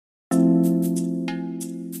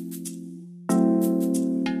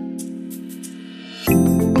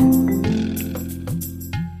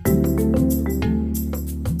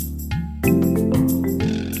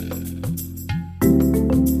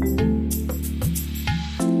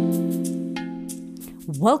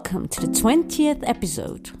Welcome to the 20th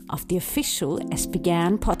episode of the official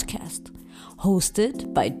ESPGHAN podcast,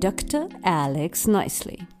 hosted by Dr. Alex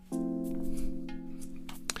Knisely.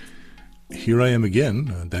 Here I am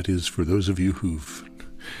again. That is for those of you who've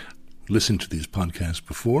listened to these podcasts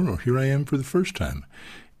before, or here I am for the first time,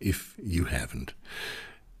 if you haven't.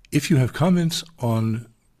 If you have comments on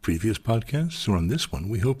previous podcasts or on this one,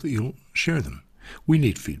 we hope that you'll share them. We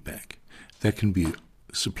need feedback. That can be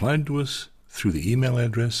supplied to us through the email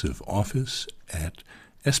address of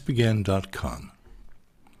office@espghan.com.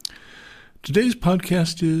 Today's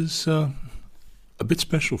podcast is a bit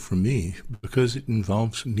special for me because it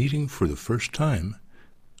involves meeting for the first time,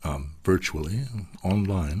 virtually,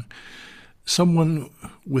 online, someone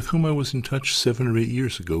with whom I was in touch 7 or 8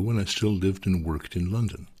 years ago when I still lived and worked in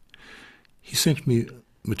London. He sent me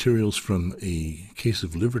materials from a case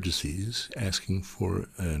of liver disease asking for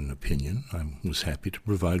an opinion. I was happy to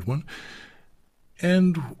provide one.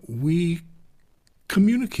 And we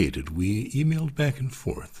communicated. We emailed back and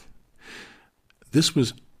forth. This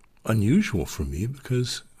was unusual for me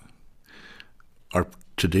because our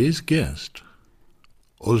today's guest,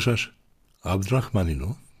 Olzhas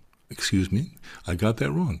Abdrakhmanov, I got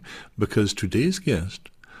that wrong, because today's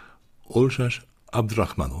guest, Olzhas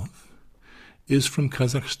Abdrakhmanov, is from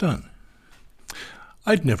Kazakhstan.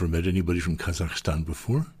 I'd never met anybody from Kazakhstan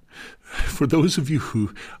before. For those of you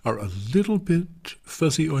who are a little bit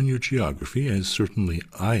fuzzy on your geography, as certainly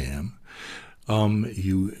I am,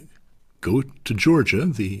 you go to Georgia,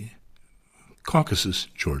 the Caucasus,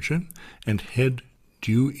 Georgia, and head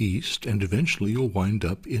due east, and eventually you'll wind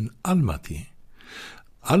up in Almaty.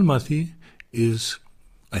 Almaty is,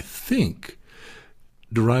 I think,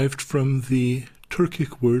 derived from the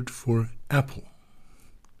Turkic word for apple.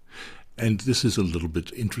 And this is a little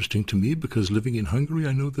bit interesting to me because living in Hungary,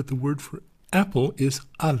 I know that the word for apple is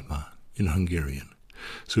alma in Hungarian.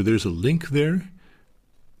 So there's a link there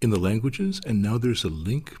in the languages, and now there's a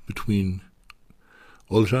link between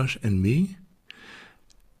Olzhas and me.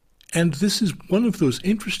 And this is one of those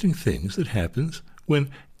interesting things that happens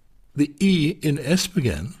when the E in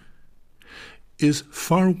ESPGHAN is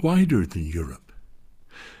far wider than Europe.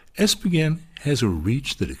 ESPGHAN has a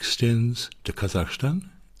reach that extends to Kazakhstan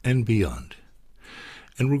and beyond.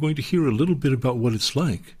 And we're going to hear a little bit about what it's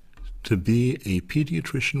like to be a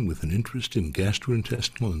pediatrician with an interest in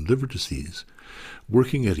gastrointestinal and liver disease,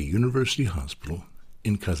 working at a university hospital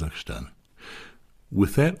in Kazakhstan.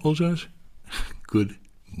 With that, Olzhas, good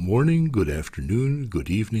morning, good afternoon, good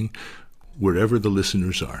evening, wherever the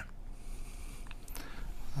listeners are.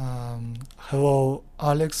 Hello,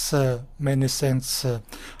 Alex. Many thanks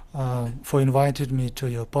for inviting me to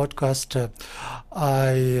your podcast.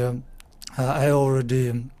 I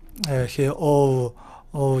already hear all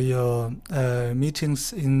your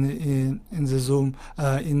meetings in the Zoom,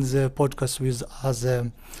 in the podcast with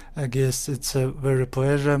other guests. It's a very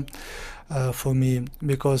pleasure for me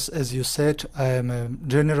because, as you said, I am a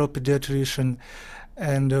general pediatrician,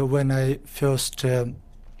 and when I first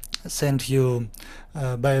sent you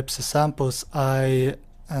biopsy samples, I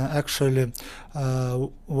actually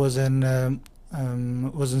wasn't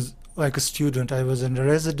like a student. I was a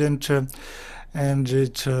resident, and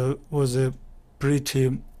it was a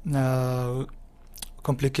pretty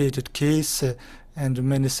complicated case. And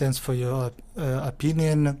many thanks for your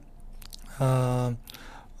opinion,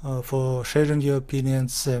 for sharing your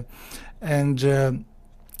opinions, and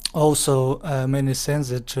also many thanks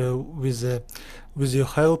that with your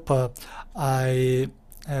help, I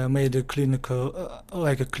made a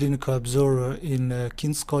clinical observer in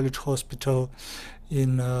King's College Hospital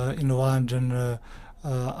in London,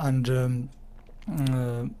 and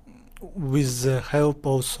with the help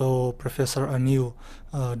also Professor Anil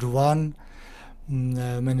Duvan.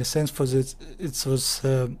 Many thanks for this. It was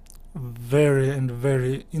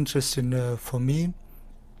very interesting for me,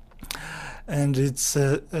 and it's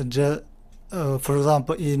for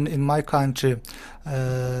example, in my country,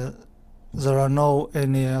 there are no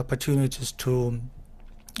any opportunities to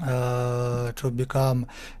become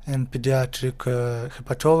a pediatric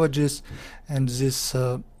hepatologist, and this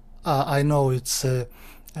I know it's a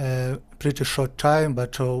pretty short time,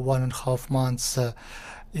 but 1.5 months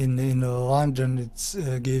in London, it's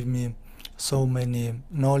gave me so many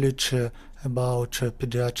knowledge about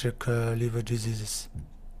pediatric liver diseases.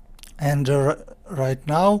 And right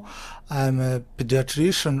now, I'm a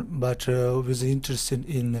pediatrician, but with interest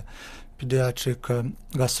in pediatric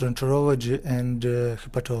gastroenterology and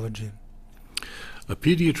hepatology. A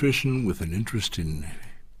pediatrician with an interest in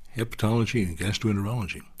hepatology and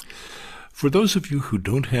gastroenterology. For those of you who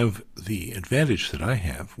don't have the advantage that I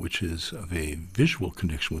have, which is of a visual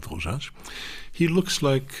connection with Olzhas, he looks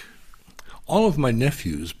like all of my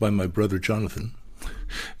nephews by my brother Jonathan.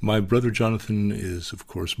 My brother Jonathan is, of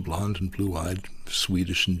course, blonde and blue-eyed,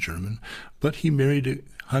 Swedish and German, but he married a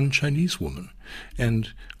Han Chinese woman.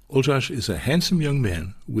 And Olzhas is a handsome young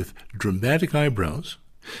man with dramatic eyebrows,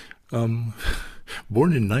 born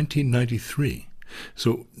in 1993,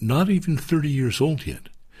 so not even 30 years old yet.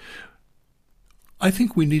 I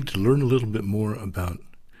think we need to learn a little bit more about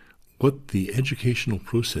what the educational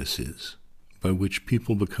process is by which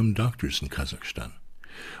people become doctors in Kazakhstan.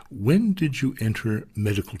 When did you enter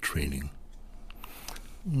medical training?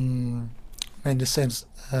 Many thanks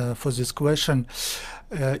for this question.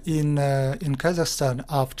 In Kazakhstan,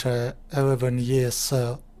 after 11 years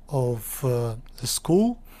of the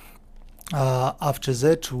school, after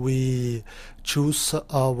that we choose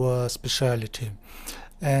our specialty.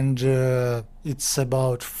 And it's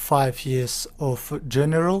about 5 years of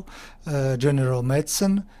general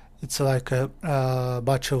medicine. It's like a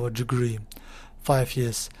bachelor degree, 5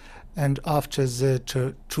 years. And after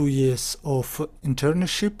that, 2 years of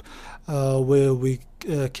internship, where we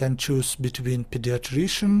can choose between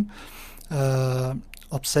pediatrician,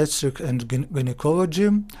 obstetric and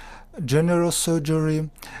gynecology, general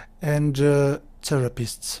surgery, and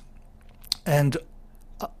therapists. And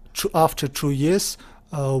after 2 years,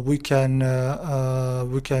 we can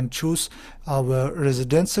choose our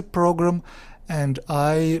residency program, and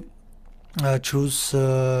I choose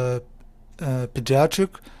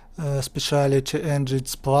pediatric specialty, and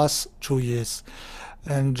it's plus 2 years,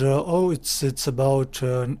 and it's about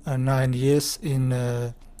 9 years in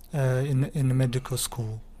medical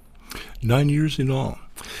school. 9 years in all.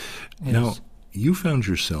 Yes. Now, you found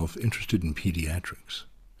yourself interested in pediatrics.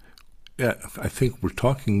 I think we're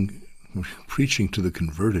preaching to the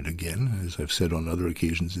converted again, as I've said on other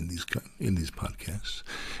occasions in these podcasts.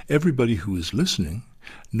 Everybody who is listening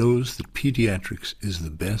knows that pediatrics is the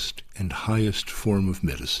best and highest form of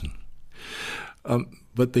medicine.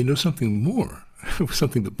 But they know something more,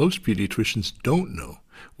 something that most pediatricians don't know,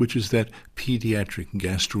 which is that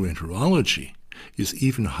paediatric-gastroenterology is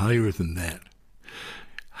even higher than that.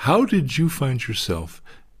 How did you find yourself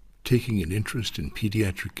taking an interest in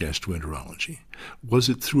pediatric gastroenterology? Was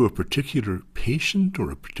it through a particular patient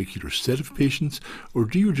or a particular set of patients, or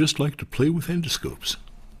do you just like to play with endoscopes?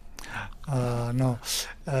 No.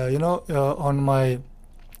 On my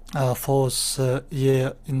fourth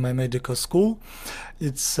year in my medical school,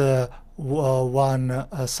 it's one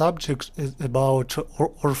subject about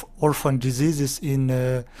orphan diseases in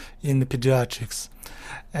pediatrics.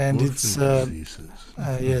 And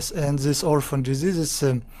yes, and these orphan diseases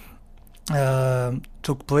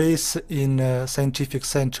took place in Scientific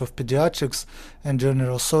Center of Pediatrics and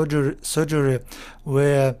General Surgery,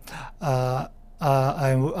 where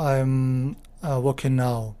I'm working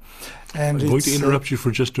now. And I'm going to interrupt you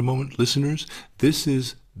for just a moment. Listeners, this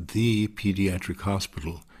is the pediatric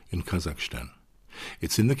hospital in Kazakhstan.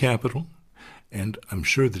 It's in the capital, and I'm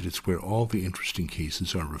sure that it's where all the interesting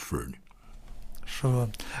cases are referred. Sure.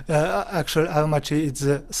 Actually, Almaty is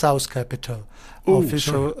the south capital.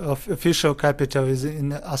 Official capital is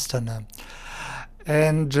in Astana.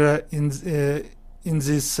 And in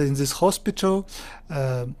this hospital,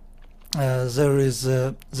 there is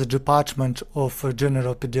the department of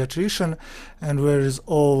general pediatrician, and where is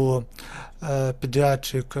all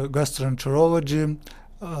pediatric gastroenterology,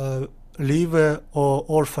 liver or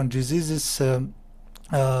orphan diseases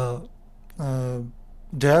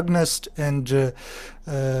diagnosed and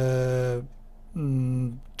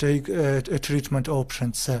take treatment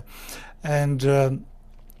options. And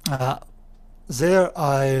there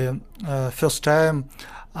I first time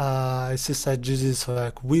I see such diseases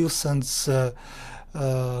like Wilson's,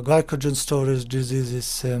 glycogen storage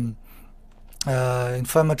diseases,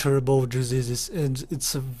 inflammatory bowel diseases, and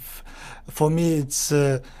it's for me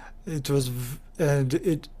it was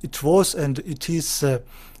and it is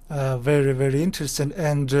very, very interesting,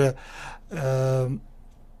 and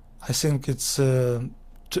I think it's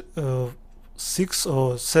 6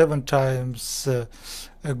 or 7 times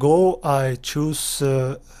ago I choose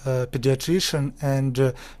pediatrician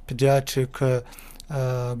and pediatric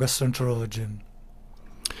gastroenterology.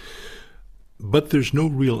 But there's no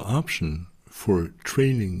real option for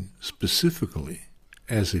training specifically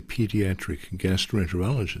as a pediatric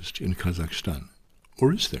gastroenterologist in Kazakhstan,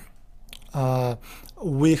 or is there?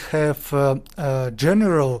 We have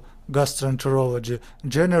general gastroenterology.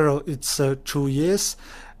 General, it's 2 years,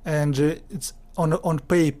 and it's on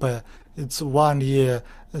paper. It's 1 year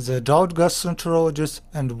as an adult gastroenterologist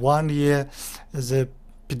and 1 year as a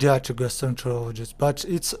pediatric gastroenterologist, but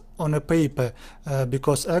it's on a paper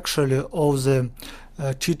because actually all the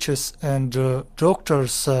teachers and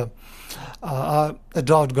doctors are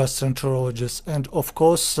adult gastroenterologists, and of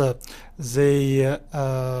course they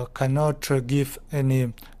cannot give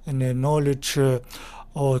any knowledge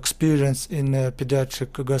or experience in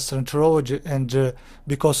pediatric gastroenterology, and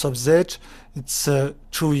because of that it's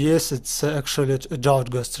 2 years it's actually adult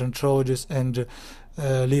gastroenterologist and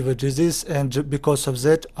liver disease, and because of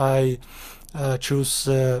that I choose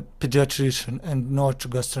pediatrician and not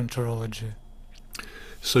gastroenterology.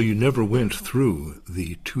 So you never went through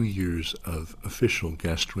the 2 years of official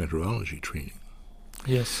gastroenterology training?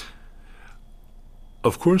 Yes.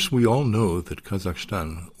 Of course, we all know that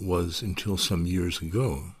Kazakhstan was, until some years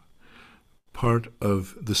ago, part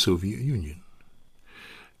of the Soviet Union.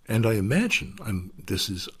 And I imagine, this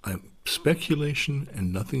is speculation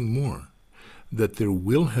and nothing more, that there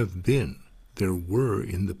were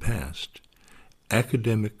in the past,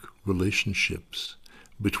 academic relationships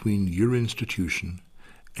between your institution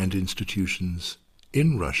and institutions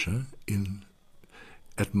in Russia, in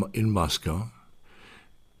Moscow,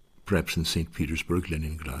 perhaps in St. Petersburg,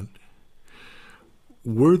 Leningrad.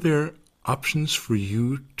 Were there options for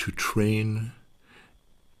you to train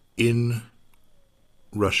in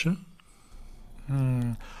Russia?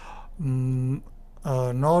 Not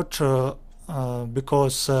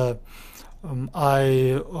because when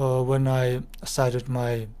I started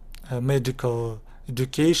my medical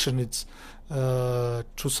education, it's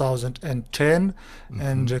 2010,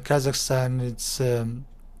 and Kazakhstan it's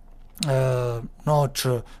not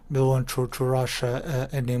belong to Russia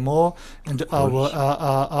anymore, and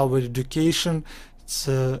our education it's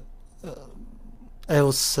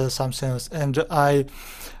something else, and I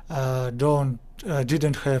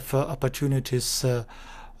didn't have opportunities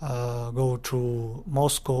go to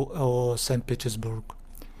Moscow or St. Petersburg.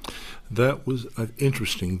 That was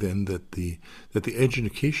interesting then, that the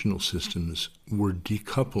educational systems were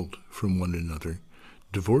decoupled from one another,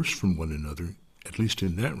 divorced from one another, at least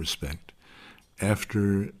in that respect,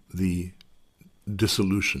 after the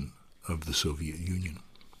dissolution of the Soviet Union.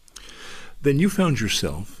 Then you found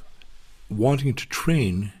yourself wanting to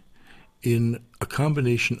train in a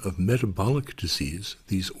combination of metabolic disease,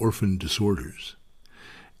 these orphan disorders,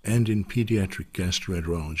 and in pediatric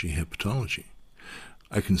gastroenterology, hepatology.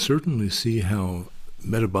 I can certainly see how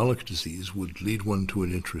metabolic disease would lead one to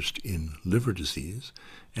an interest in liver disease,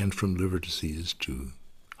 and from liver disease to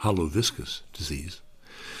hollow viscous disease.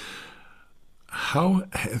 How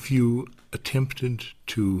have you attempted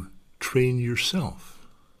to train yourself?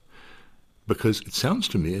 Because it sounds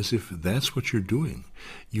to me as if that's what you're doing.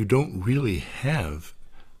 You don't really have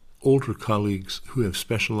older colleagues who have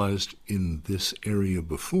specialized in this area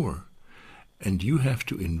before, and you have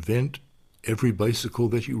to invent every bicycle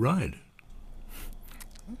that you ride.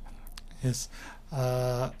 Yes,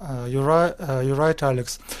 you're right,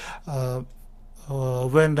 Alex.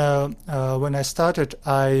 When I started,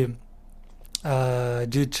 I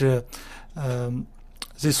did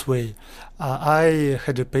this way. I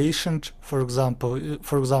had a patient, for example,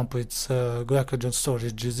 it's glycogen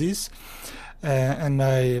storage disease, and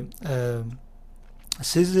I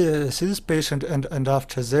see this patient, and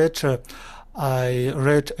after that I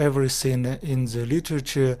read everything in the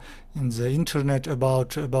literature, in the internet about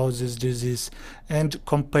this disease, and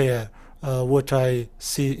compare what I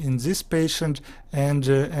see in this patient and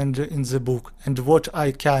in the book, and what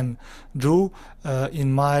I can do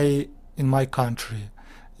in my country.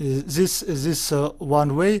 This is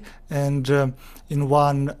one way, and in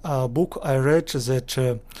one book I read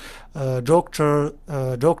that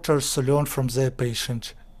doctors learn from their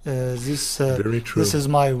patient. Very true. This is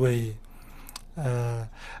my way.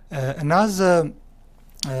 Another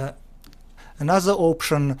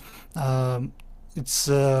option, it's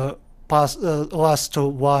last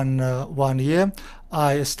one year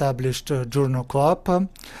I established a journal club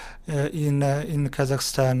in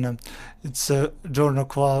Kazakhstan. It's a journal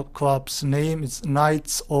club's name. It's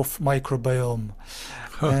Knights of Microbiome,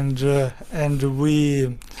 and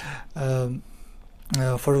we,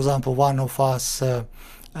 for example, one of us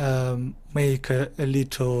make a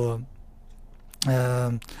little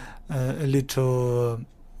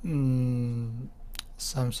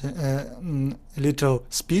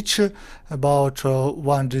speech about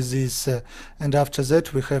one disease, and after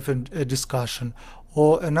that we have a discussion.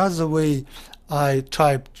 Or another way, I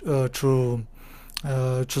typed to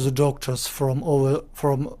the doctors from all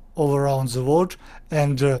around the world,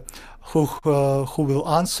 and who will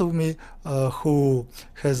answer me, who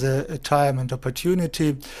has a time and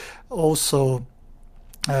opportunity. Also,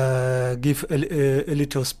 give a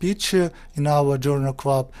little speech in our journal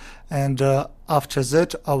club, and after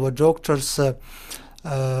that our doctors have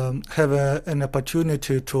an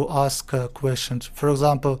opportunity to ask questions. For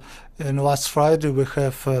example, in last Friday we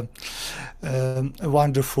have a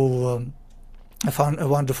wonderful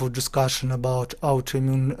discussion about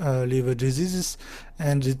autoimmune liver diseases,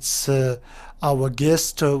 and it's our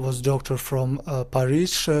guest was doctor from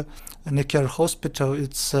Paris Necker Hospital.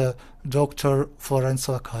 It's Dr. Florence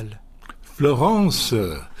Lacalle. Florence.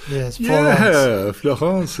 Yes, yeah,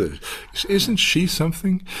 Florence. Isn't she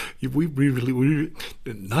something? We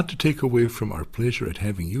not to take away from our pleasure at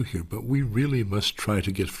having you here, but we really must try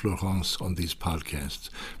to get Florence on these podcasts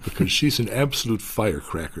because she's an absolute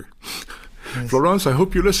firecracker. Yes. Florence, I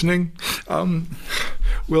hope you're listening.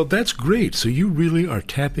 Well, that's great. So you really are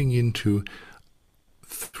tapping into,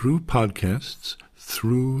 through podcasts,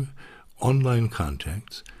 through online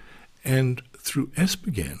contacts, and through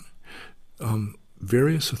ESPGHAN,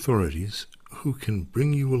 various authorities who can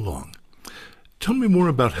bring you along. Tell me more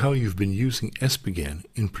about how you've been using ESPGHAN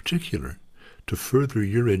in particular to further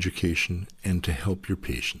your education and to help your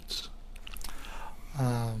patients.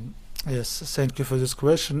 Yes, thank you for this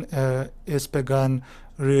question. ESPGHAN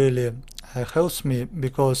really helps me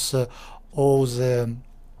because all the,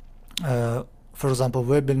 for example,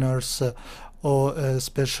 webinars or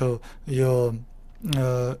special your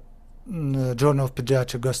Journal of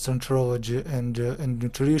Pediatric-gastroenterology and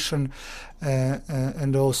Nutrition,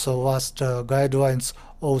 and also last guidelines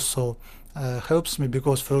also helps me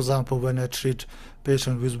because, for example, when I treat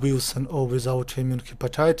patients with Wilson or with autoimmune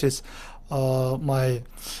hepatitis, my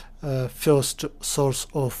first source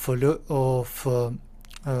of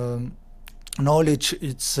knowledge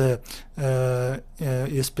it's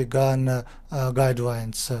ESPGHAN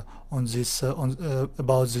guidelines on this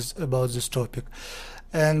about this topic.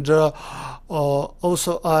 And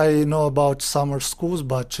also I know about summer schools,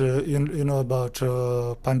 but you know about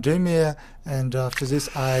pandemic, and after this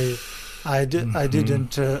I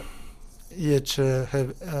didn't yet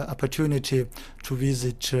have opportunity to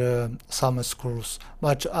visit summer schools,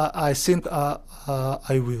 but I think I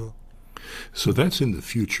will. So that's in the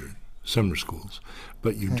future, summer schools,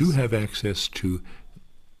 but you do have access to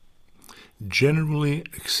generally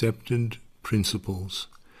accepted principles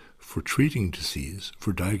for treating disease,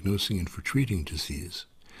 for diagnosing and for treating disease.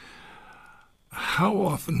 How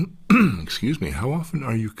often, how often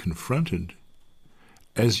are you confronted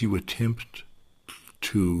as you attempt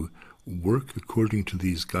to work according to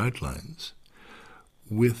these guidelines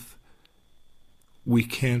with, we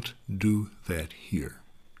can't do that here?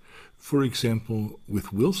 For example,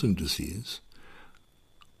 with Wilson disease,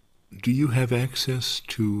 do you have access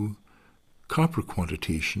to copper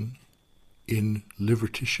quantitation in liver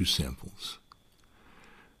tissue samples?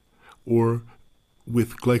 Or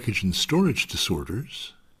with glycogen storage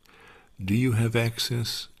disorders, do you have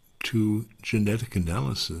access to genetic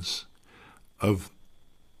analysis of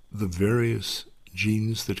the various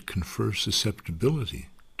genes that confer susceptibility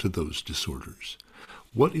to those disorders?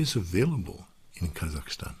 What is available in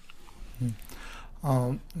Kazakhstan?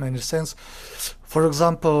 Many things. For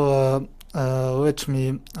example, let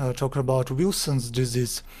me talk about Wilson's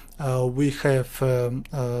disease. We have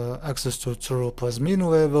access to ceruloplasmin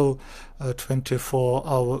level,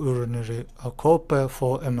 24-hour urinary copper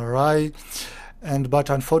for MRI, but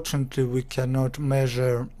unfortunately we cannot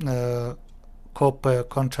measure copper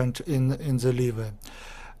content in the liver.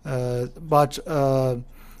 But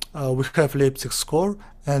we have Leipzig score,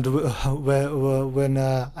 and when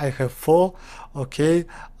I have 4, okay,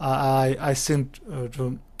 I think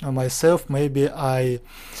to myself maybe I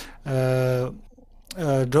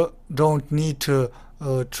don't need to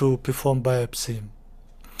perform biopsy.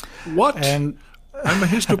 What? And I'm a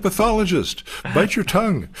histopathologist. Bite your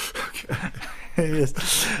tongue. Yes,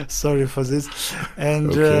 sorry for this.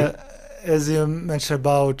 And as you mentioned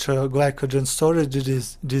about glycogen storage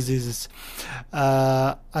diseases,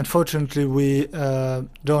 unfortunately we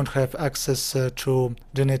don't have access to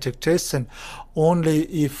genetic testing, only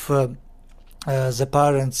if the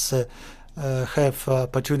parents have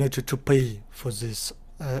opportunity to pay for this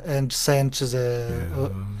and send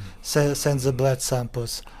the blood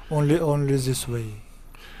samples. Only this way.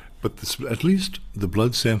 But at least the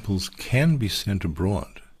blood samples can be sent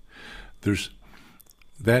abroad. That's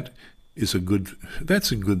a good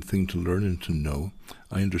thing to learn and to know.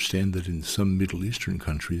 I understand that in some Middle Eastern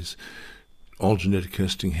countries, all genetic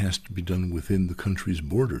testing has to be done within the country's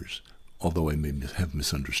borders, although I may have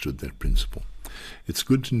misunderstood that principle. It's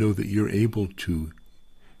good to know that you're able to,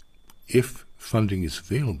 if funding is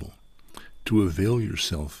available, to avail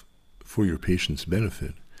yourself for your patient's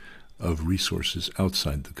benefit of resources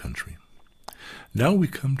outside the country. Now we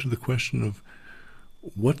come to the question of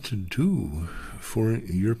what to do for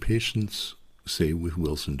your patients, say, with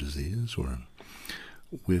Wilson disease or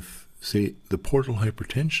with, say, the portal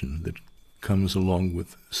hypertension that comes along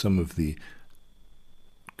with some of the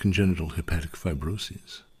congenital hepatic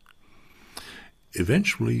fibroses.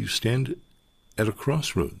 Eventually, you stand at a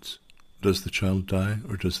crossroads. Does the child die,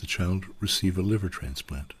 or does the child receive a liver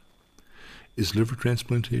transplant? Is liver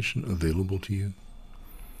transplantation available to you?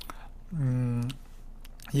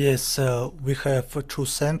 Yes, we have 2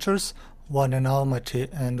 centers, one in Almaty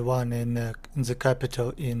and one in the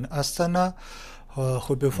capital in Astana,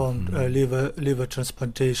 who performed liver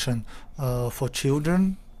transplantation for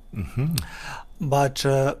children. Mm-hmm. But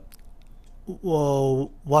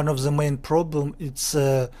one of the main problem is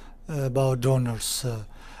about donors.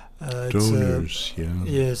 Donors, yeah.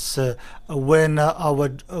 Yes, when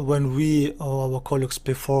we or our colleagues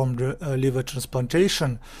performed liver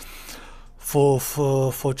transplantation for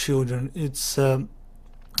children, it's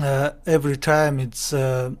every time it's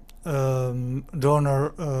donor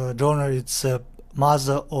it's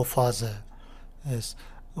mother or father. Yes,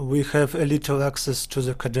 we have a little access to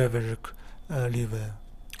the cadaveric liver.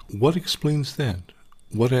 What explains that?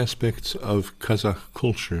 What aspects of Kazakh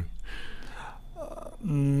culture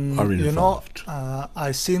are involved?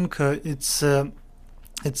 I think it's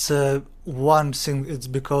one thing. It's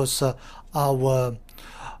because our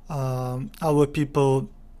people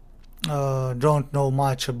don't know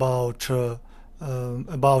much about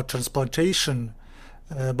transplantation,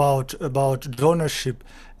 about donorship,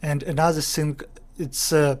 and another thing,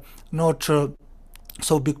 it's not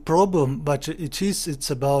so big problem, but it's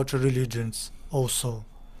about religions also.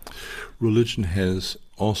 Religion has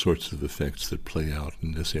all sorts of effects that play out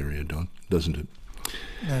in this area, doesn't it?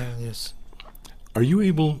 Yes.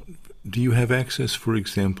 Do you have access, for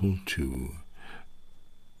example, to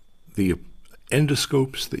the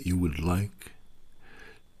endoscopes that you would like?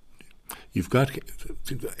 You've got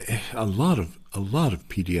a lot of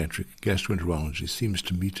pediatric gastroenterology seems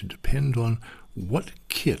to me to depend on what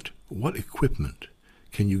kit, what equipment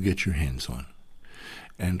can you get your hands on,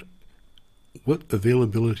 and what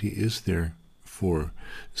availability is there for,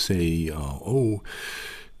 say,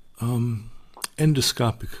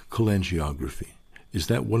 endoscopic cholangiography. Is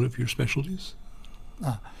that one of your specialties?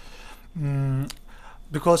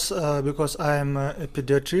 Because I am a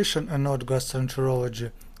pediatrician and not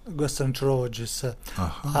gastroenterologist.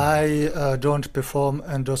 I don't perform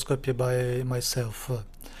endoscopy by myself. Okay.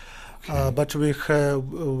 But we have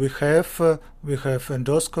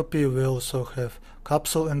endoscopy. We also have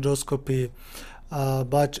capsule endoscopy.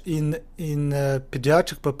 But in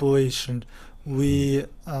pediatric population, we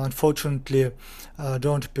unfortunately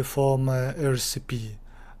don't perform RCP.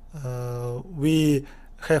 We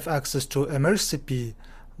have access to MRCP,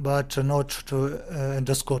 but not to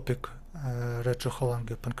endoscopic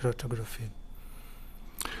retrocholangopancreatography.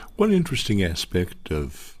 One interesting aspect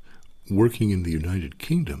of working in the United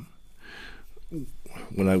Kingdom,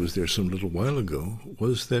 when I was there some little while ago,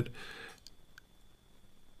 was that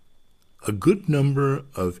a good number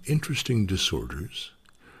of interesting disorders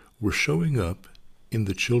were showing up in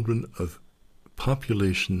the children of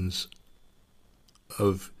populations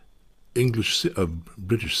of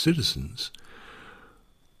British citizens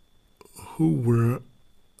who were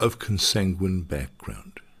of consanguine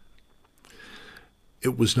background.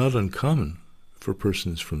 It was not uncommon for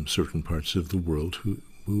persons from certain parts of the world who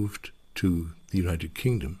moved to the United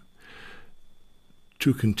Kingdom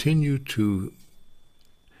to continue to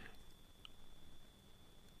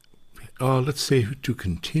to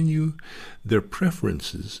continue their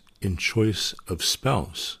preferences in choice of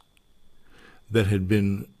spouse that had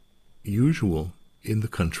been usual in the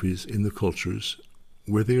countries, in the cultures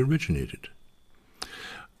where they originated.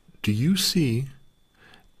 Do you see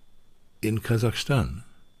in Kazakhstan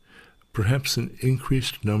perhaps an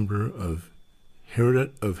increased number of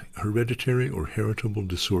hereditary or heritable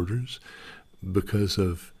disorders because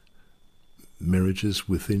of marriages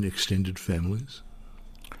within extended families?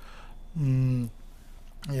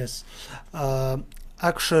 Yes.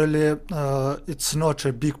 Actually, it's not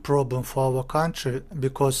a big problem for our country,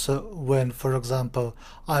 because when, for example,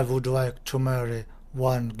 I would like to marry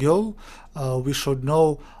one girl, we should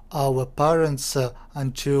know our parents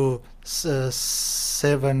until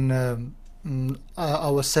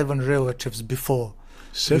our 7 relatives before.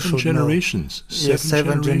 7 generations. Yes,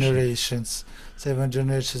 7 generations. 7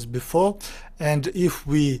 generations before. And if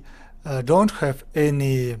we don't have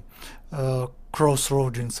any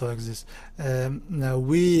crossroads like this,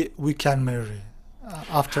 we can marry.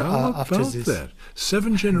 after How after about this. that?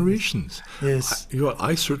 7 generations. Yes.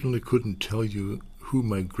 I certainly couldn't tell you who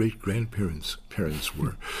my great-grandparents' parents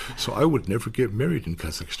were, so I would never get married in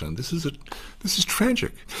Kazakhstan. This is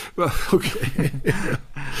tragic. Well, okay.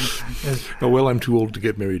 Yes. Oh, well, I'm too old to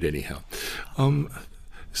get married anyhow.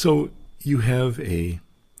 So you have a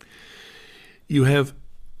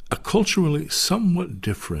culturally somewhat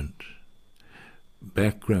different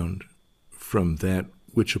background from that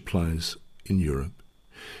which applies in Europe.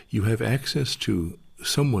 You have access to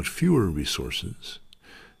somewhat fewer resources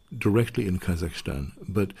directly in Kazakhstan,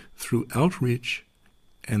 but through outreach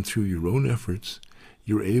and through your own efforts,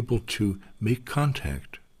 you're able to make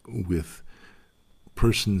contact with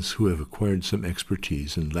persons who have acquired some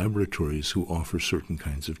expertise in laboratories who offer certain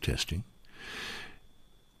kinds of testing.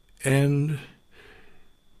 And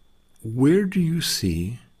where do you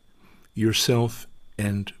see yourself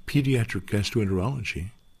and pediatric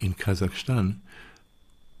gastroenterology in Kazakhstan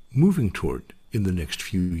moving toward in the next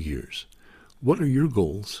few years? What are your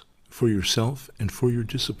goals for yourself and for your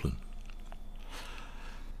discipline?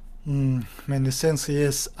 Many thanks.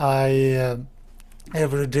 Yes, I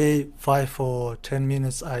every day 5 or 10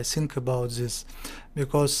 minutes I think about this,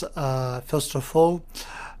 because first of all,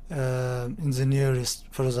 in the nearest,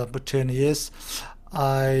 for example, 10 years,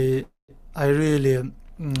 I really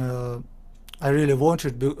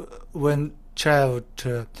wanted, when child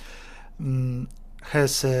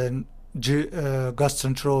has a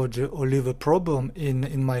gastroenterology or liver problem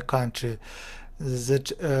in my country,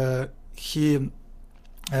 that he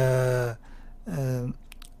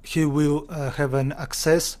will have an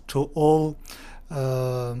access to all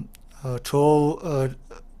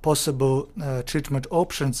possible treatment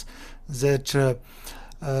options that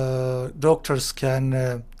doctors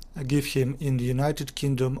can give him in the United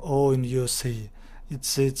Kingdom or in USA.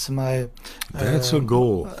 It's my that's a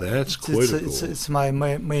goal. That's quite a goal. It's my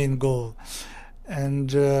main goal.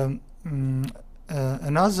 And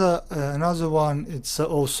another one, it's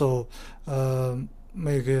also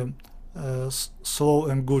make a slow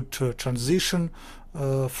and good transition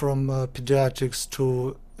from pediatrics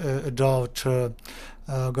to adult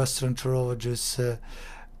gastroenterologists.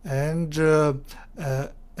 And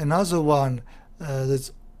another one,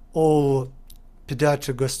 that's all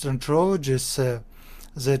pediatric gastroenterologists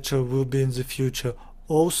that will be in the future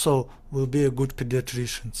also will be a good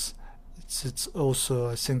pediatricians. It's also,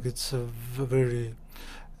 I think it's a very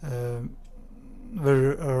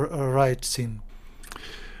right thing.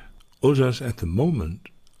 Olzhas, at the moment,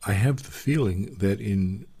 I have the feeling that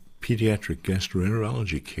in pediatric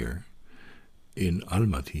gastroenterology care in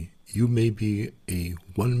Almaty, you may be a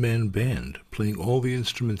one-man band playing all the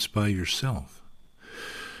instruments by yourself.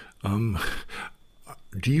 Do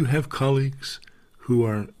you have colleagues who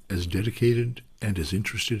are as dedicated and as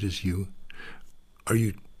interested as you? Are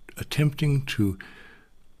you attempting to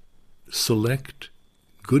select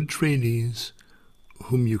good trainees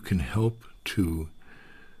whom you can help to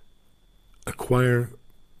acquire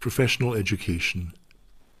professional education,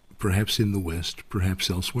 perhaps in the West, perhaps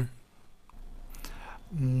elsewhere?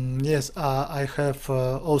 Yes, I have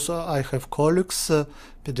colleagues,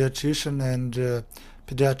 pediatrician and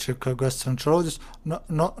pediatric gastroenterologist.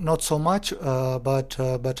 Not so much,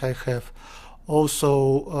 but I have.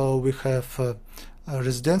 Also, we have a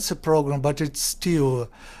residency program, but it's still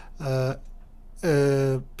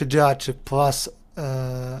pediatric plus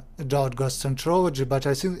adult gastroenterology. But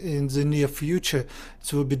I think in the near future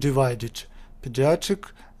it will be divided,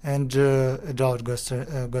 pediatric and adult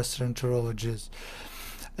gastroenterologists.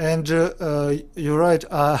 And you're right.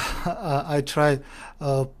 I try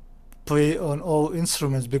play on all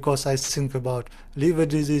instruments, because I think about liver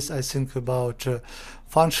disease, I think about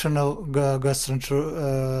functional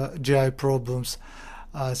GI problems,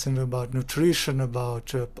 I think about nutrition,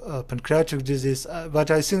 about pancreatic disease. But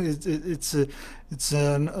I think it's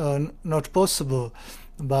not possible.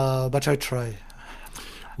 But I try.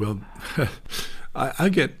 Well, I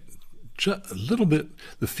get a little bit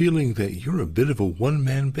the feeling that you're a bit of a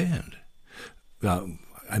one-man band.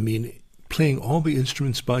 I mean, playing all the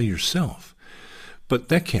instruments by yourself. But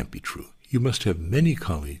that can't be true. You must have many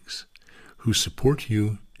colleagues who support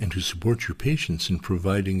you and who support your patients in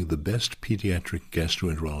providing the best pediatric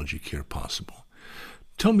gastroenterology care possible.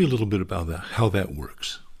 Tell me a little bit about that, how that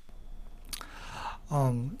works.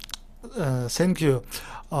 Thank you.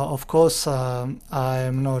 Of course, I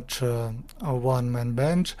am not a one-man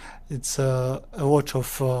band. It's a lot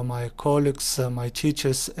of my colleagues, my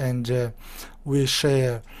teachers, and we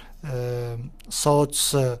share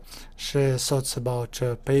thoughts about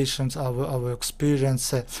patients, our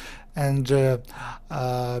experience, and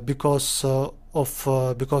because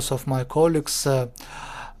because of my colleagues,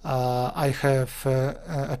 I have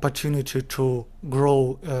opportunity to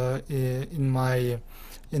grow in my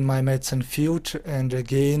medicine field, and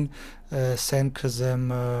again, thank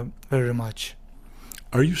them very much.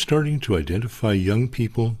 Are you starting to identify young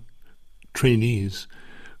people, trainees,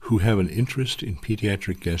 who have an interest in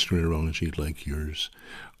pediatric gastroenterology like yours?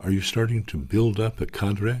 Are you starting to build up a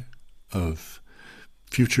cadre of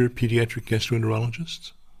future pediatric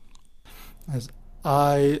gastroenterologists? Yes,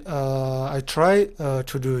 I try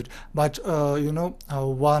to do it, but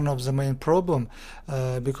one of the main problem,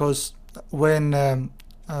 because when a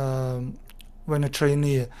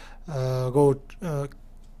trainee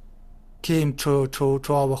came to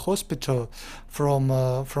our hospital from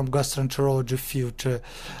gastroenterology field,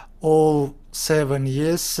 all 7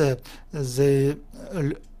 years they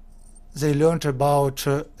learned about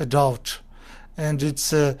adult, and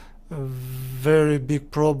it's a very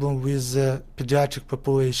big problem with the pediatric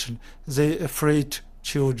population. They afraid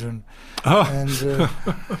children. And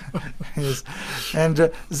yes,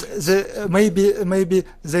 and maybe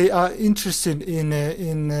they are interested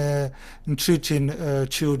in treating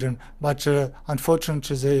children, but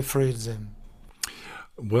unfortunately they afraid them.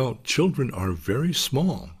 Well, children are very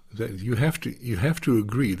small. You have to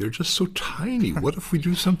agree, they're just so tiny. What if we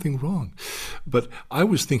do something wrong? But I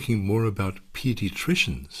was thinking more about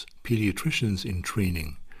pediatricians in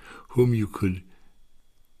training, whom you could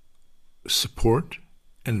support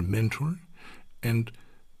and mentor, and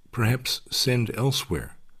perhaps send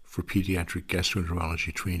elsewhere for pediatric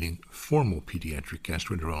gastroenterology training, formal pediatric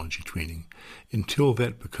gastroenterology training, until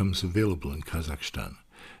that becomes available in Kazakhstan.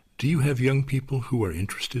 Do you have young people who are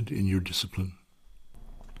interested in your discipline?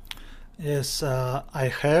 Yes,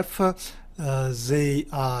 I have. They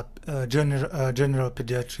are general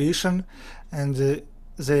pediatrician, and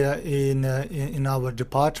they are in our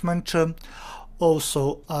department.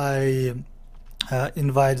 Also, I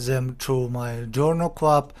invite them to my journal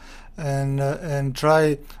club, and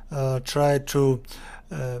try to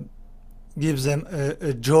give them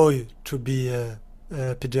a joy to be a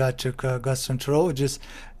pediatric gastroenterologist,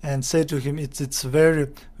 and say to him it's very,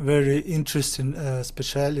 very interesting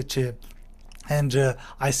specialty. And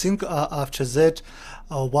I think after that,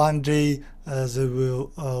 one day they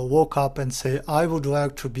will wake up and say, I would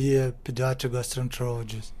like to be a pediatric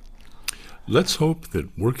gastroenterologist. Let's hope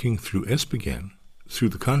that working through ESPGHAN, through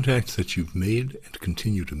the contacts that you've made and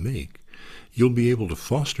continue to make, you'll be able to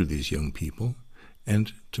foster these young people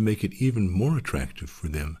and to make it even more attractive for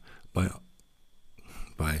them by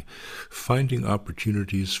finding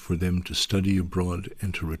opportunities for them to study abroad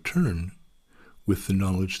and to return with the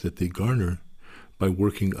knowledge that they garner by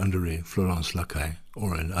working under a Florence Lacaille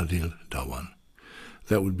or an Adil Dawan.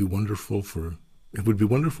 That would be wonderful for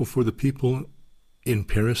the people in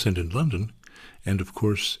Paris and in London, and of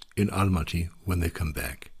course in Almaty when they come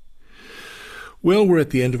back. Well, we're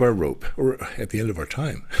at the end of our rope, or at the end of our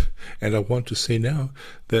time, and I want to say now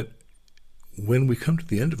that when we come to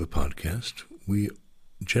the end of a podcast, we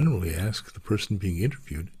generally ask the person being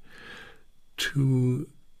interviewed to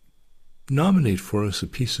nominate for us a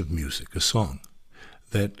piece of music, a song,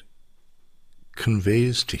 that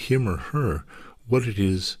conveys to him or her what it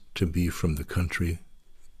is to be from the country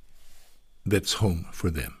that's home for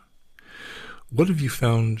them. What have you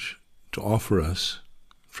found to offer us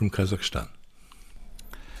from Kazakhstan?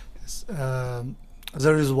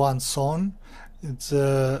 There is one song. It's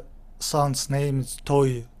song's name is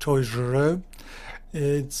Toy Jure.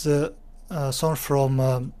 It's a song from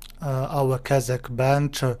our Kazakh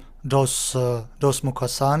band Dos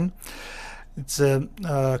Mukasan. It's a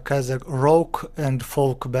Kazakh rock and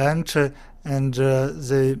folk band, and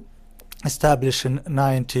they established in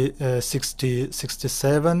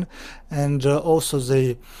 1967, and also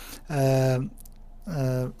they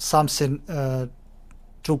something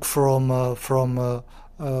took from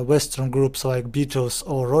Western groups like Beatles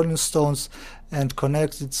or Rolling Stones and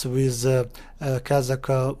connected with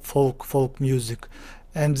Kazakh folk music.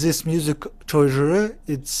 And this music, Toyjure,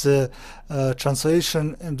 it's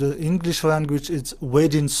translation in the English language. It's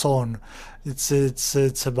wedding song.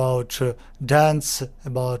 It's about dance,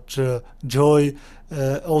 about joy,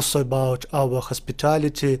 also about our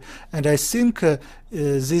hospitality. And I think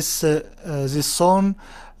this song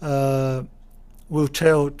will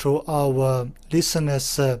tell to our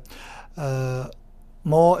listeners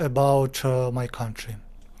more about my country.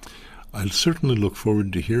 I'll certainly look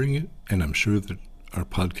forward to hearing it, and I'm sure that our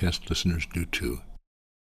podcast listeners do too.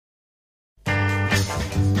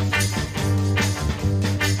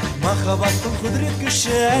 Махаббаттың құдірет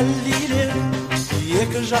күші әлдейлі,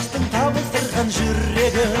 екі жастың табылдырған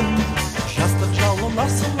жүрегім, жастық жалын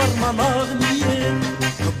асыл арман ақ мейірім.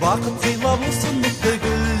 Бақыт сыйлап ұсыныпты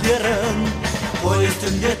гүлдерін Ой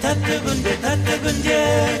үстінде тәтті күнде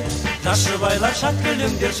Жас жұбайлар шат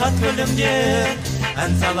күліңдер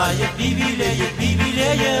Ән салайық би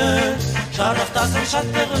билейік Шарықтасын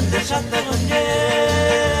шатты күндер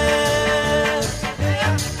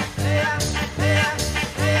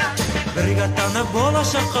Бірге аттанып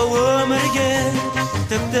болашаққа өмірге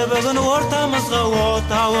Тіпті бүгін ортамызға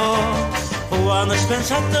отауы Қуаныш пен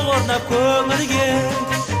шаттық орнап көңілге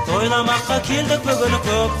Тойламаққа келдік бүгін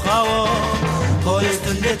көп қауым Той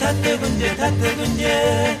үстінде тәтті күнде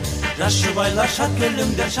Жас жұбайлар шат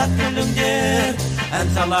күліңдер Ән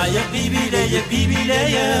салайық би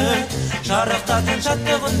билейік Шарықтатын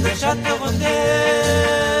шатты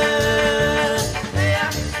күндер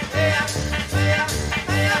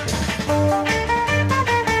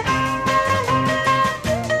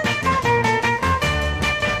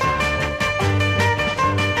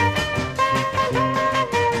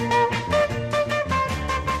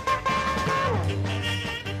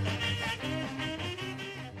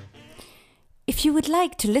If you would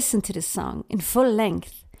like to listen to the song in full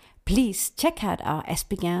length, please check out our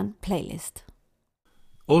ESPGHAN playlist.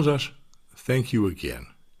 Olzhas, thank you again.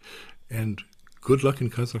 And good luck in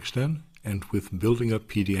Kazakhstan and with building up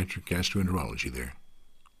pediatric gastroenterology there.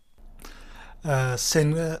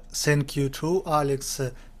 Thank you too, Alex.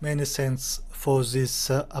 Many thanks for this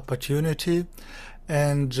opportunity.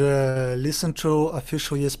 And listen to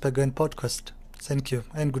official ESPGHAN podcast. Thank you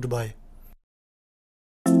and goodbye.